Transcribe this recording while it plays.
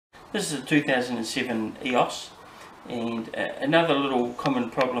This is a 2007 EOS, and another little common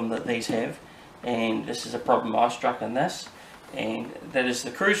problem that these have, and this is a problem I struck in this, and that is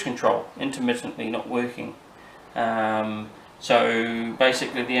the cruise control intermittently not working. So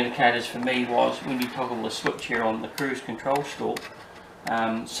basically the indicators for me was when you toggle the switch here on the cruise control stalk,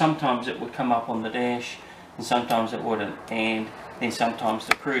 sometimes it would come up on the dash and sometimes it wouldn't, and then sometimes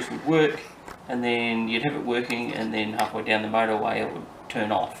the cruise would work and then you'd have it working and then halfway down the motorway it would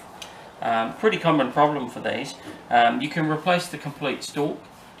turn off. Pretty common problem for these. You can replace the complete stalk,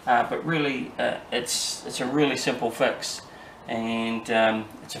 but really it's a really simple fix, and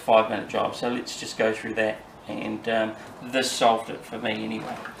it's a 5-minute job, so let's just go through that, and this solved it for me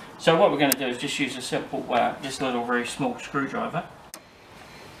anyway. So what we're going to do is just use a simple, just a little very small screwdriver.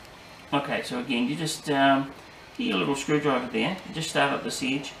 Okay, so again you just get your little screwdriver there, just start at this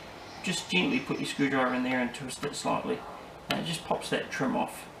edge, just gently put your screwdriver in there and twist it slightly, and it just pops that trim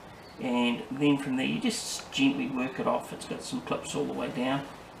off, and then from there you just gently work it off. It's got some clips all the way down,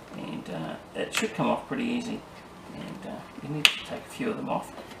 and it should come off pretty easy, and you need to take a few of them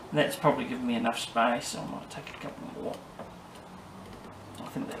off, and that's probably given me enough space. I might take a couple more. I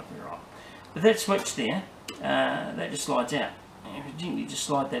think that'll be right. But that switch there, that just slides out, and if you gently just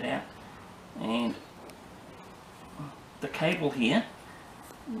slide that out, and the cable here,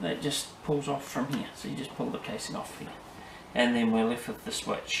 that just pulls off from here, so you just pull the casing off here, and then we're left with the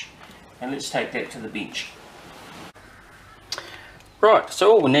switch. And let's take that to the bench. Right,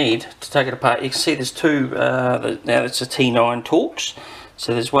 so all we need to take it apart, you can see there's two, now it's a T9 Torx,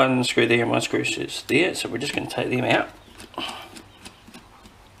 so there's one screw there and one screw there, so we're just going to take them out.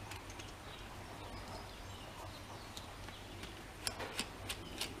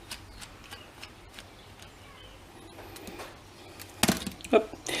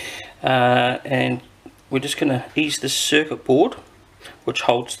 And we're just going to ease this circuit board, which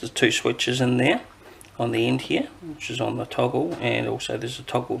holds the two switches in there on the end here, which is on the toggle, and also there's a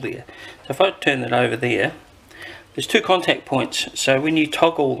toggle there. So if I turn that over there, there's two contact points, so when you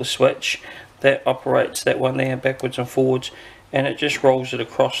toggle the switch, that operates that one there backwards and forwards, and it just rolls it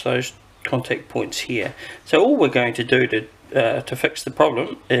across those contact points here. So all we're going to do to fix the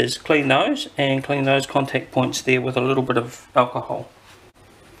problem is clean those, and clean those contact points there with a little bit of alcohol.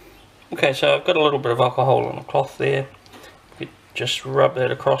 Okay, so I've got a little bit of alcohol on the cloth there. You just rub that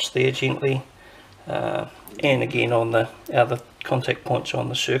across there gently, and again on the other contact points on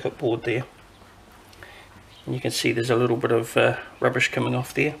the circuit board there. And you can see there's a little bit of rubbish coming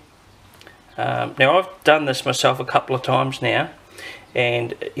off there. Now I've done this myself a couple of times now,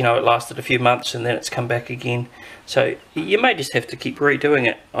 and you know, it lasted a few months and then it's come back again. So you may just have to keep redoing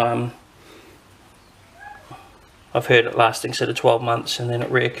it. I've heard it lasting sort of 12 months and then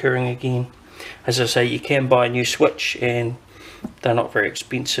it reoccurring again. As I say, you can buy a new switch and they're not very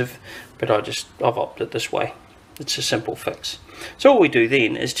expensive, but I've opted this way. It's a simple fix. So all we do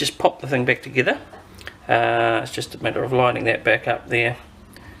then is just pop the thing back together. It's just a matter of lining that back up there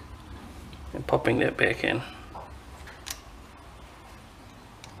and popping that back in.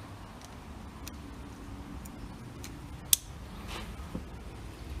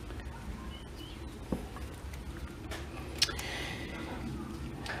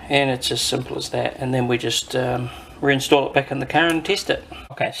 And it's as simple as that, and then we just reinstall it back in the car and test it.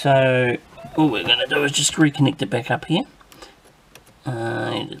 Okay, so all we're going to do is just reconnect it back up here.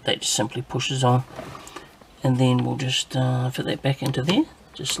 That just simply pushes on, and then we'll just fit that back into there.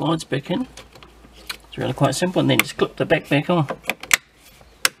 Just slides back in. It's really quite simple, and then just clip the back on.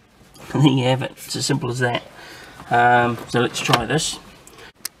 And there you have it. It's as simple as that. So let's try this.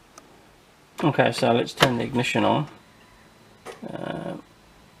 Okay, so let's turn the ignition on.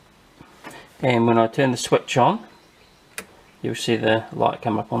 And when I turn the switch on, you'll see the light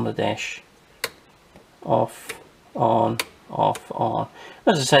come up on the dash. Off, on, off, on.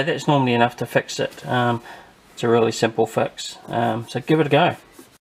 As I say, that's normally enough to fix it. It's a really simple fix. So give it a go.